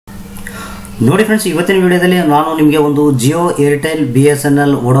ನೋಡಿ ಫ್ರೆಂಡ್ಸ್, ಇವತ್ತಿನ ವಿಡಿಯೋದಲ್ಲಿ ನಾನು ನಿಮಗೆ ಒಂದು Jio, Airtel,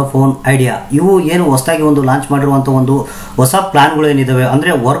 BSNL, Vodafone, idea ಇವು ಏನು ಹೊಸದಾಗಿ ಒಂದು ಲಾಂಚ್ ಮಾಡಿರುವಂಥ ಒಂದು ಹೊಸ ಪ್ಲಾನ್ಗಳು ಏನಿದಾವೆ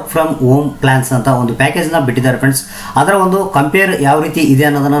ಅಂದರೆ ವರ್ಕ್ ಫ್ರಮ್ ಹೋಮ್ ಪ್ಲಾನ್ಸ್ ಅಂತ ಒಂದು ಪ್ಯಾಕೇಜ್ನ ಬಿಟ್ಟಿದ್ದಾರೆ ಫ್ರೆಂಡ್ಸ್. ಅದರ ಒಂದು ಕಂಪೇರ್ ಯಾವ ರೀತಿ ಇದೆ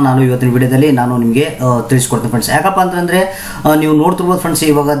ಅನ್ನೋದನ್ನು ನಾನು ಇವತ್ತಿನ ವಿಡಿಯೋದಲ್ಲಿ ನಾನು ನಿಮಗೆ ತಿಳಿಸ್ಕೊಡ್ತೀನಿ ಫ್ರೆಂಡ್ಸ್. ಯಾಕಪ್ಪ ಅಂತಂದರೆ ನೀವು ನೋಡ್ತಿರ್ಬೋದು ಫ್ರೆಂಡ್ಸ್,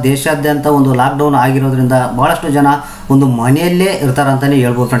 ಇವಾಗ ದೇಶಾದ್ಯಂತ ಒಂದು ಲಾಕ್ಡೌನ್ ಆಗಿರೋದ್ರಿಂದ ಭಾಳಷ್ಟು ಜನ ಒಂದು ಮನೆಯಲ್ಲೇ ಇರ್ತಾರಂತಲೇ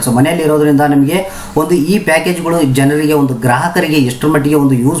ಹೇಳ್ಬೋದು ಫ್ರೆಂಡ್ಸ್. ಮನೆಯಲ್ಲಿ ಇರೋದ್ರಿಂದ ನಮಗೆ ಒಂದು ಈ ಪ್ಯಾಕೇಜ್ಗಳು ಜನರಿಗೆ ಒಂದು ಗ್ರಾಹಕರಿಗೆ ಎಷ್ಟರ ಮಟ್ಟಿಗೆ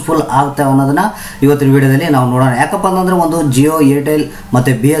ಒಂದು ಯೂಸ್ಫುಲ್ ಆಗ್ತವೆ ಅನ್ನೋದನ್ನ ಇವತ್ತಿನ ವಿಡಿಯೋದಲ್ಲಿ ನಾವು ನೋಡೋಣ. ಯಾಕಪ್ಪ ಅಂತಂದರೆ ಒಂದು ಜಿಯೋ, ಏರ್ಟೆಲ್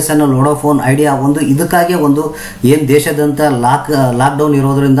ಮತ್ತು BSNL, ವೋಡಾಫೋನ್, ಐಡಿಯಾ ಒಂದು ಇದಕ್ಕಾಗಿ ಒಂದು ಏನು ದೇಶಾದ್ಯಂತ ಲಾಕ್ಡೌನ್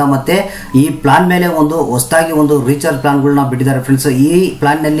ಇರೋದ್ರಿಂದ ಮತ್ತು ಈ ಪ್ಲಾನ್ ಮೇಲೆ ಒಂದು ಹೊಸದಾಗಿ ಒಂದು ರೀಚಾರ್ಜ್ ಪ್ಲಾನ್ಗಳನ್ನ ಬಿಟ್ಟಿದ್ದಾರೆ ಫ್ರೆಂಡ್ಸ್. ಈ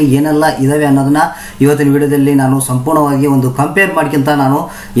ಪ್ಲಾನ್ನಲ್ಲಿ ಏನೆಲ್ಲ ಇದಾವೆ ಅನ್ನೋದನ್ನ ಇವತ್ತಿನ ವಿಡಿಯೋದಲ್ಲಿ ನಾನು ಸಂಪೂರ್ಣವಾಗಿ ಒಂದು ಕಂಪೇರ್ ಮಾಡ್ಕಿಂತ ನಾನು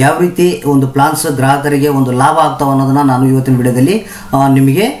ಯಾವ ರೀತಿ ಒಂದು ಪ್ಲಾನ್ಸ್ ಗ್ರಾಹಕರಿಗೆ ಒಂದು ಲಾಭ ಆಗ್ತಾವೆ ಅನ್ನೋದನ್ನ ನಾನು ಇವತ್ತಿನ ವಿಡಿಯೋದಲ್ಲಿ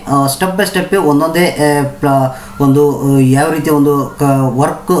ನಿಮಗೆ ಸ್ಟೆಪ್ ಬೈ ಸ್ಟೆಪ್ ಒಂದೊಂದೇ ಒಂದು ಯಾವ ರೀತಿ ಒಂದು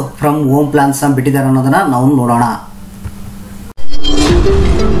ವರ್ಕ್ ಫ್ರಮ್ ಹೋಮ್ ಪ್ಲಾನ್ಸ್ ಬಿಟ್ಟಿದ್ದಾರೆ ಅನ್ನೋದನ್ನ ನಾವು ನೋಡೋಣ.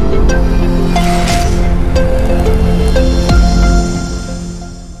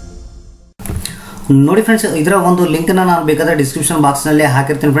 ನೋಡಿ ಫ್ರೆಂಡ್ಸ್, ಇದರ ಒಂದು ಲಿಂಕ್ನ ನಾನು ಬೇಕಾದರೆ ಡಿಸ್ಕ್ರಿಪ್ಷನ್ ಬಾಕ್ಸ್ನಲ್ಲಿ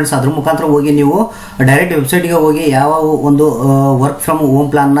ಹಾಕಿರ್ತೀನಿ ಫ್ರೆಂಡ್ಸ್. ಅದ್ರ ಮುಖಾಂತರ ಹೋಗಿ ನೀವು ಡೈರೆಕ್ಟ್ ವೆಬ್ಸೈಟ್ಗೆ ಹೋಗಿ ಯಾವ ಒಂದು ವರ್ಕ್ ಫ್ರಮ್ ಹೋಮ್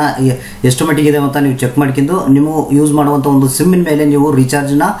ಪ್ಲಾನ್ನ ಎಷ್ಟು ಮಟ್ಟಿಗಿದೆ ಅಂತ ನೀವು ಚೆಕ್ ಮಾಡ್ಕೊಂಡು ನೀವು ಯೂಸ್ ಮಾಡುವಂಥ ಒಂದು ಸಿಮ್ಮಿನ ಮೇಲೆ ನೀವು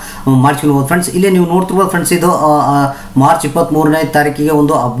ರೀಚಾರ್ಜ್ನ ಮಾಡ್ಕೊಳ್ಬೋದು ಫ್ರೆಂಡ್ಸ್. ಇಲ್ಲಿ ನೀವು ನೋಡ್ತಿರ್ಬೋದು ಫ್ರೆಂಡ್ಸ್, ಇದು ಮಾರ್ಚ್ 23ನೇ ತಾರೀಕಿಗೆ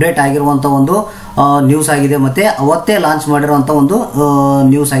ಒಂದು ಅಪ್ಡೇಟ್ ಆಗಿರುವಂಥ ಒಂದು ನ್ಯೂಸ್ ಆಗಿದೆ ಮತ್ತು ಅವತ್ತೇ ಲಾಂಚ್ ಮಾಡಿರುವಂಥ ಒಂದು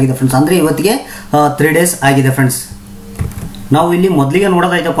ನ್ಯೂಸ್ ಆಗಿದೆ ಫ್ರೆಂಡ್ಸ್. ಅಂದರೆ ಇವತ್ತಿಗೆ 3 ಡೇಸ್ ಆಗಿದೆ ಫ್ರೆಂಡ್ಸ್. ನಾವು ಇಲ್ಲಿ ಮೊದಲಿಗೆ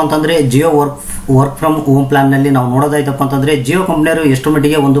ನೋಡೋದಾಯ್ತಪ್ಪ ಅಂತಂದರೆ ಜಿಯೋ ವರ್ಕ್ ಫ್ರಮ್ ಹೋಮ್ ಪ್ಲಾನ್ನಲ್ಲಿ ನಾವು ನೋಡೋದಾಯ್ತಪ್ಪ ಅಂತಂದರೆ ಜಿಯೋ ಕಂಪ್ನಿಯವರು ಎಷ್ಟು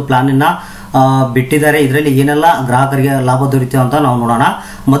ಮಟ್ಟಿಗೆ ಒಂದು ಪ್ಲಾನನ್ನು ಬಿಟ್ಟಿದ್ದಾರೆ, ಇದರಲ್ಲಿ ಏನೆಲ್ಲ ಗ್ರಾಹಕರಿಗೆ ಲಾಭ ದೊರೀತೀವಿ ಅಂತ ನಾವು ನೋಡೋಣ.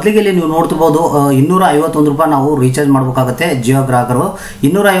 ಮೊದಲಿಗೆ ಇಲ್ಲಿ ನೀವು ನೋಡ್ತಿರ್ಬೋದು, 251 ರೂಪಾಯಿ ನಾವು ರೀಚಾರ್ಜ್ ಮಾಡಬೇಕಾಗುತ್ತೆ. ಜಿಯೋ ಗ್ರಾಹಕರು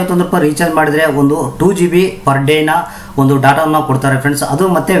 251 ರೂಪಾಯಿ ರೀಚಾರ್ಜ್ ಮಾಡಿದರೆ ಒಂದು 2 GB ಪರ್ ಡೇನ ಒಂದು ಡಾಟಾನ ಕೊಡ್ತಾರೆ ಫ್ರೆಂಡ್ಸ್. ಅದು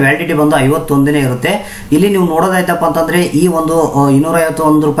ಮತ್ತೆ ವ್ಯಾಲಿಡಿಟಿ ಬಂದು 51 ದಿನ ಇರುತ್ತೆ. ಇಲ್ಲಿ ನೀವು ನೋಡೋದಾಯ್ತಪ್ಪ ಅಂತಂದರೆ ಈ ಒಂದು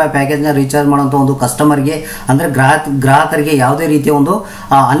 251 ರೂಪಾಯಿ ಪ್ಯಾಕೇಜ್ನ ರೀಚಾರ್ಜ್ ಮಾಡೋಂಥ ಒಂದು ಕಸ್ಟಮರ್ಗೆ ಅಂದರೆ ಗ್ರಾಹಕರಿಗೆ ಯಾವುದೇ ರೀತಿಯ ಒಂದು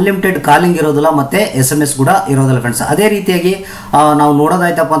ಅನ್ಲಿಮಿಟೆಡ್ ಕಾಲಿಂಗ್ ಇರೋದಿಲ್ಲ ಮತ್ತು SMS ಕೂಡ ಇರೋದಿಲ್ಲ ಫ್ರೆಂಡ್ಸ್. ಅದೇ ರೀತಿಯಾಗಿ ನಾವು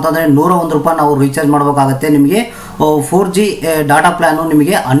ನೋಡೋದಾಯ್ತಪ್ಪ ಅಂತಂದರೆ 101 ರೂಪಾಯಿ ನಾವು ರೀಚಾರ್ಜ್ ಮಾಡಬೇಕಾಗುತ್ತೆ. ನಿಮಗೆ 4G ಡಾಟಾ ಪ್ಲಾನು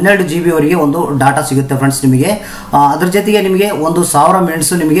ನಿಮಗೆ 12 GB ವರೆಗೆ ಒಂದು ಡಾಟಾ ಸಿಗುತ್ತೆ ಫ್ರೆಂಡ್ಸ್ ನಿಮಗೆ. ಅದ್ರ ಜೊತೆಗೆ ನಿಮಗೆ 1000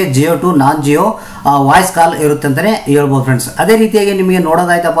 ಮಿನಿಟ್ಸು ನಿಮಗೆ Jio to non Jio voice call ಇರುತ್ತೆ ಅಂತಲೇ ಹೇಳ್ಬೋದು ಫ್ರೆಂಡ್ಸ್. ಅದೇ ರೀತಿಯಾಗಿ ನಿಮಗೆ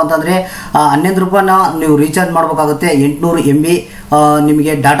ನೋಡೋದಾಯ್ತಪ್ಪ ಅಂತಂದರೆ 11 ರೂಪಾಯಿನ ನೀವು ರೀಚಾರ್ಜ್ ಮಾಡಬೇಕಾಗುತ್ತೆ. 800 MB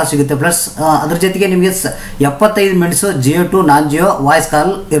ನಿಮಗೆ ಡಾಟಾ ಸಿಗುತ್ತೆ. ಪ್ಲಸ್ ಅದ್ರ ಜೊತೆಗೆ ನಿಮಗೆ 75 minutes Jio to non Jio voice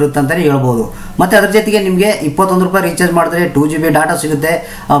call ಇರುತ್ತೆ ಅಂತಲೇ ಹೇಳ್ಬೋದು. ಮತ್ತು ಅದ್ರ ಜೊತೆಗೆ ನಿಮಗೆ 21 ರೂಪಾಯಿ ರೀಚಾರ್ಜ್ ಮಾಡಿದ್ರೆ 2 GB ಡಾಟಾ ಸಿಗುತ್ತೆ.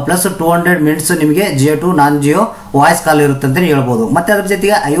 ಪ್ಲಸ್ 200 ಮಿನಿಟ್ಸ್ ನಿಮಗೆ Jio to non Jio voice call ಇರುತ್ತೆ ಅಂತಲೇ ಹೇಳ್ಬೋದು. ಮತ್ತು ಅದ್ರ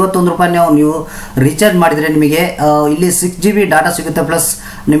ಜೊತೆಗೆ 51 ರೂಪಾಯಿ ನೀವು ರೀಚಾರ್ಜ್ ಮಾಡಿದರೆ ನಿಮಗೆ ಇಲ್ಲಿ 6 GB ಡಾಟಾ ಸಿಗುತ್ತೆ. ಪ್ಲಸ್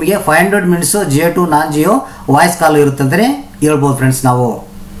ನಿಮಗೆ 500 minutes Jio to non Jio voice call ಇರುತ್ತೆ ಅಂತಲೇ ಹೇಳ್ಬೋದು ಫ್ರೆಂಡ್ಸ್ ನಾವು.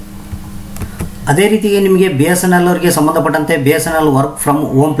 ಅದೇ ರೀತಿಗೆ ನಿಮಗೆ BSNL ಅವರಿಗೆ ಸಂಬಂಧಪಟ್ಟಂತೆ BSNL ವರ್ಕ್ ಫ್ರಮ್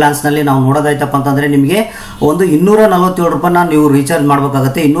ಹೋಮ್ ಪ್ಲಾನ್ಸ್ನಲ್ಲಿ ನಾವು ನೋಡೋದಾಯ್ತಪ್ಪ ಅಂತಂದರೆ ನಿಮಗೆ ಒಂದು 247 ರೂಪಾಯಿನ ನೀವು ರೀಚಾರ್ಜ್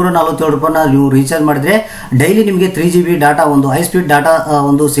ಮಾಡಬೇಕಾಗುತ್ತೆ. 247 ರೂಪಾಯಿನ ನೀವು ರೀಚಾರ್ಜ್ ಮಾಡಿದರೆ ಡೈಲಿ ನಿಮಗೆ 3 GB ಡಾಟಾ ಒಂದು ಹೈ ಸ್ಪೀಡ್ ಡಾಟಾ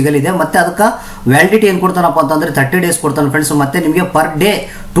ಒಂದು ಸಿಗಲಿದೆ. ಮತ್ತು ಅದಕ್ಕೆ ವ್ಯಾಲಿಡಿಟಿ ಏನು ಕೊಡ್ತಾನಪ್ಪ ಅಂತಂದರೆ 30 ಡೇಸ್ ಕೊಡ್ತಾನೆ ಫ್ರೆಂಡ್ಸ್. ಮತ್ತು ನಿಮಗೆ ಪರ್ ಡೇ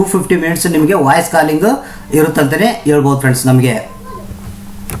 250 ಮಿನಿಟ್ಸ್ ನಿಮಗೆ ವಾಯ್ಸ್ ಕಾಲಿಂಗ್ ಇರುತ್ತಂತಲೇ ಹೇಳ್ಬೋದು ಫ್ರೆಂಡ್ಸ್ ನಮಗೆ.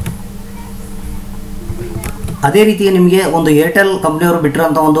 ಅದೇ ರೀತಿ ನಿಮಗೆ ಒಂದು ಏರ್ಟೆಲ್ ಕಂಪ್ನಿಯವರು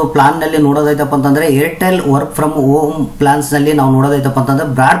ಬಿಟ್ಟಿರೋಂಥ ಒಂದು ಪ್ಲಾನ್ನಲ್ಲಿ ನೋಡೋದಾಯ್ತಪ್ಪ ಅಂತಂದರೆ ಏರ್ಟೆಲ್ ವರ್ಕ್ ಫ್ರಮ್ ಹೋಮ್ ಪ್ಲಾನ್ಸ್ನಲ್ಲಿ ನಾವು ನೋಡೋದಾಯ್ತಪ್ಪ ಅಂತಂದರೆ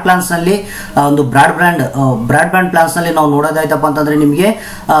ಬ್ರಾಡ್ ಪ್ಲಾನ್ಸ್ನಲ್ಲಿ ಒಂದು ಬ್ರಾಡ್ಬ್ಯಾಂಡ್ ಪ್ಲಾನ್ಸ್ನಲ್ಲಿ ನಾವು ನೋಡೋದಾಯ್ತಪ್ಪ ಅಂತಂದರೆ ನಿಮಗೆ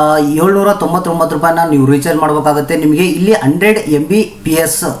 799 ರೂಪಾಯಿನ ನೀವು ರೀಚಾರ್ಜ್ ಮಾಡಬೇಕಾಗುತ್ತೆ. ನಿಮಗೆ ಇಲ್ಲಿ 100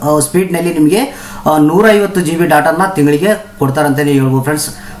 Mbps ಸ್ಪೀಡ್ನಲ್ಲಿ ನಿಮಗೆ 150 GB ಡಾಟಾನ ತಿಂಗಳಿಗೆ ಕೊಡ್ತಾರಂತಲೇ ಹೇಳ್ಬೋದು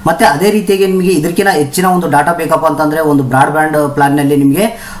ಫ್ರೆಂಡ್ಸ್. ಮತ್ತು ಅದೇ ರೀತಿಯಾಗಿ ನಿಮಗೆ ಇದಕ್ಕಿಂತ ಹೆಚ್ಚಿನ ಒಂದು ಡಾಟಾ ಬೇಕಪ್ಪ ಅಂತಂದರೆ ಒಂದು ಬ್ರಾಡ್ಬ್ಯಾಂಡ್ ಪ್ಲಾನ್ನಲ್ಲಿ ನಿಮಗೆ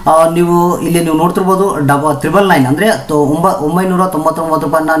ನೀವು ಇಲ್ಲಿ ನೀವು ನೋಡ್ತಿರ್ಬೋದು 999 ಅಂದರೆ 999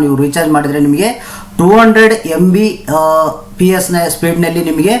 ರೂಪಾಯಿನ ನೀವು ರೀಚಾರ್ಜ್ ಮಾಡಿದರೆ ನಿಮಗೆ 200 Mbps ಸ್ಪೀಡ್ನಲ್ಲಿ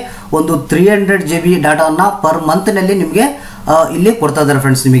ನಿಮಗೆ ಒಂದು 300 GB ಡಾಟಾವನ್ನು ಪರ್ ಮಂತ್ನಲ್ಲಿ ನಿಮಗೆ ಇಲ್ಲಿ ಕೊಡ್ತಾ ಇದ್ದಾರೆ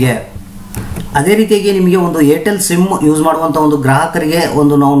ಫ್ರೆಂಡ್ಸ್ ನಿಮಗೆ. ಅದೇ ರೀತಿಯಾಗಿ ನಿಮಗೆ ಒಂದು ಏರ್ಟೆಲ್ ಸಿಮ್ ಯೂಸ್ ಮಾಡುವಂಥ ಒಂದು ಗ್ರಾಹಕರಿಗೆ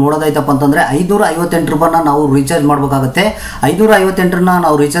ಒಂದು ನಾವು ನೋಡೋದಾಯ್ತಪ್ಪ ಅಂತಂದರೆ 558 ರೂಪಾಯಿನ ನಾವು ರೀಚಾರ್ಜ್ ಮಾಡಬೇಕಾಗುತ್ತೆ. 558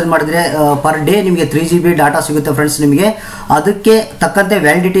 ನಾವು ರೀಚಾರ್ಜ್ ಮಾಡಿದರೆ ಪರ್ ಡೇ ನಿಮಗೆ 3 GB ಡಾಟಾ ಸಿಗುತ್ತೆ ಫ್ರೆಂಡ್ಸ್ ನಿಮಗೆ. ಅದಕ್ಕೆ ತಕ್ಕಂತೆ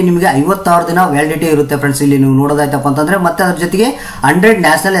ವ್ಯಾಲಿಡಿಟಿ ನಿಮಗೆ 56 ದಿನ ವ್ಯಾಲಿಡಿಟಿ ಇರುತ್ತೆ ಫ್ರೆಂಡ್ಸ್ ಇಲ್ಲಿ ನೀವು ನೋಡೋದಾಯ್ತಪ್ಪ ಅಂತಂದರೆ. ಮತ್ತು ಅದ್ರ ಜೊತೆಗೆ 100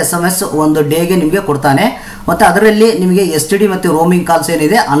 ನ್ಯಾಷನಲ್ SMS ಒಂದು ಡೇಗೆ ನಿಮಗೆ ಕೊಡ್ತಾನೆ. ಮತ್ತು ಅದರಲ್ಲಿ ನಿಮಗೆ STD ಮತ್ತು ರೋಮಿಂಗ್ ಕಾಲ್ಸ್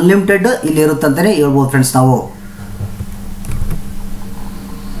ಏನಿದೆ ಅನ್ಲಿಮಿಟೆಡ್ ಇಲ್ಲಿ ಇರುತ್ತೆ ಅಂತಲೇ ಹೇಳ್ಬೋದು ಫ್ರೆಂಡ್ಸ್ ನಾವು.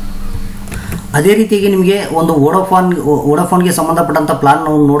 ಅದೇ ರೀತಿಯಾಗಿ ನಿಮಗೆ ಒಂದು ವೋಡಾಫೋನ್ಗೆ ಸಂಬಂಧಪಟ್ಟಂಥ ಪ್ಲಾನ್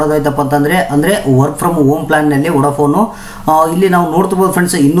ನಾವು ನೋಡೋದಾಯ್ತಪ್ಪ ಅಂತಂದರೆ ಅಂದರೆ ವರ್ಕ್ ಫ್ರಮ್ ಹೋಮ್ ಪ್ಲಾನ್ನಲ್ಲಿ ವೋಡಾಫೋನು ಇಲ್ಲಿ ನಾವು ನೋಡ್ತಿರ್ಬೋದು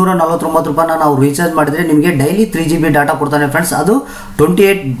ಫ್ರೆಂಡ್ಸ್, 249 ರೂಪಾಯಿನ ನಾವು ರೀಚಾರ್ಜ್ ಮಾಡಿದರೆ ನಿಮಗೆ ಡೈಲಿ 3 GB ಡಾಟಾ ಕೊಡ್ತಾನೆ ಫ್ರೆಂಡ್ಸ್. ಅದು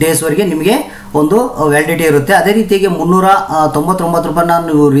 28 ಡೇಸ್ವರೆಗೆ ನಿಮಗೆ ಒಂದು ವ್ಯಾಲಿಡಿಟಿ ಇರುತ್ತೆ. ಅದೇ ರೀತಿಯಾಗಿ 399 ರೂಪಾಯಿನ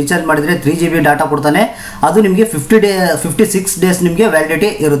ನೀವು ರೀಚಾರ್ಜ್ ಮಾಡಿದರೆ 3 GB ಡಾಟಾ ಕೊಡ್ತಾನೆ. ಅದು ನಿಮಗೆ 56 ಡೇಸ್ ನಿಮಗೆ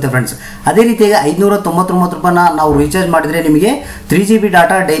ವ್ಯಾಲಿಡಿಟಿ ಇರುತ್ತೆ ಫ್ರೆಂಡ್ಸ್. ಅದೇ ರೀತಿಯಾಗಿ 599 ರೂಪಾಯಿನ ನಾವು ರೀಚಾರ್ಜ್ ಮಾಡಿದರೆ ನಿಮಗೆ 3 GB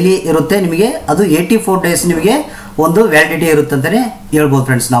ಡಾಟಾ ಡೈಲಿ ಇರುತ್ತೆ. ನಿಮಗೆ ಅದು 84 ಡೇಸ್ ನಿಮಗೆ ಒಂದು ವ್ಯಾಲಿಡಿಟಿ ಇರುತ್ತೆ ಅಂತಲೇ ಹೇಳ್ಬೋದು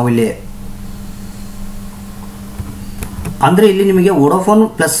ಫ್ರೆಂಡ್ಸ್. ನಾವು ಇಲ್ಲಿ ಅಂದರೆ ಇಲ್ಲಿ ನಿಮಗೆ ವೋಡಾಫೋನ್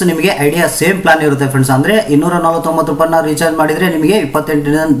ಪ್ಲಸ್ ನಿಮಗೆ ಐಡಿಯಾ ಸೇಮ್ ಪ್ಲಾನ್ ಇರುತ್ತೆ ಫ್ರೆಂಡ್ಸ್. ಅಂದರೆ 249 ರೂಪಾಯಿನ ರೀಚಾರ್ಜ್ ಮಾಡಿದರೆ ನಿಮಗೆ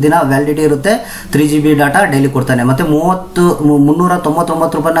 28 ದಿನ ವ್ಯಾಲಿಡಿಟಿ ಇರುತ್ತೆ, 3 GB ಡಾಟಾ ಡೈಲಿ ಕೊಡ್ತಾನೆ. ಮತ್ತು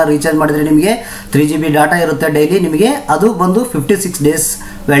 399 ರೂಪಾಯಿನ ರೀಚಾರ್ಜ್ ಮಾಡಿದರೆ ನಿಮಗೆ 3 GB ಡಾಟಾ ಇರುತ್ತೆ ಡೈಲಿ, ನಿಮಗೆ ಅದು ಬಂದು 56 ಡೇಸ್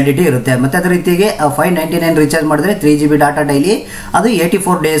ವ್ಯಾಲಿಡಿಟಿ ಇರುತ್ತೆ. ಮತ್ತು ಅದೇ ರೀತಿಗೆ 599 ರೀಚಾರ್ಜ್ ಮಾಡಿದರೆ 3 GB ಡಾಟಾ ಡೈಲಿ, ಅದು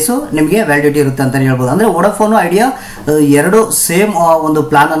 84 ಡೇಸು ನಿಮಗೆ ವ್ಯಾಲಿಡಿಟಿ ಇರುತ್ತೆ ಅಂತಲೇ ಹೇಳ್ಬೋದು. ಅಂದರೆ ವೋಡಾಫೋನು ಐಡಿಯಾ ಎರಡು ಸೇಮ್ ಒಂದು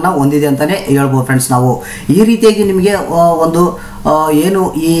ಪ್ಲಾನನ್ನು ಹೊಂದಿದೆ ಅಂತಲೇ ಹೇಳ್ಬೋದು ಫ್ರೆಂಡ್ಸ್. ನಾವು ಈ ರೀತಿಯಾಗಿ ನಿಮಗೆ ಒಂದು ಏನು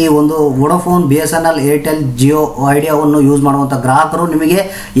ಈ ಒಂದು Vodafone, BSNL, Airtel, Jio ಐಡಿಯಾವನ್ನು use ಮಾಡುವಂಥ ಗ್ರಾಹಕರು ನಿಮಗೆ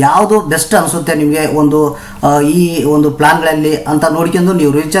ಯಾವುದು ಬೆಸ್ಟ್ ಅನಿಸುತ್ತೆ ನಿಮಗೆ ಈ ಒಂದು ಪ್ಲಾನ್ಗಳಲ್ಲಿ ಅಂತ ನೋಡ್ಕೊಂಡು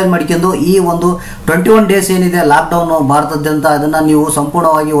ನೀವು ರೀಚಾರ್ಜ್ ಮಾಡ್ಕೊಂಡು ಈ ಒಂದು 21 ಡೇಸ್ ಏನಿದೆ ಲಾಕ್ಡೌನ್ ಭಾರತದಾದ್ಯಂತ ಅದನ್ನು ನೀವು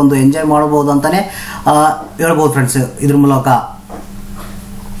ಸಂಪೂರ್ಣವಾಗಿ ಒಂದು ಎಂಜಾಯ್ ಮಾಡ್ಬೋದು ಅಂತಲೇ ಹೇಳ್ಬೋದು ಫ್ರೆಂಡ್ಸ್ ಇದ್ರ ಮೂಲಕ.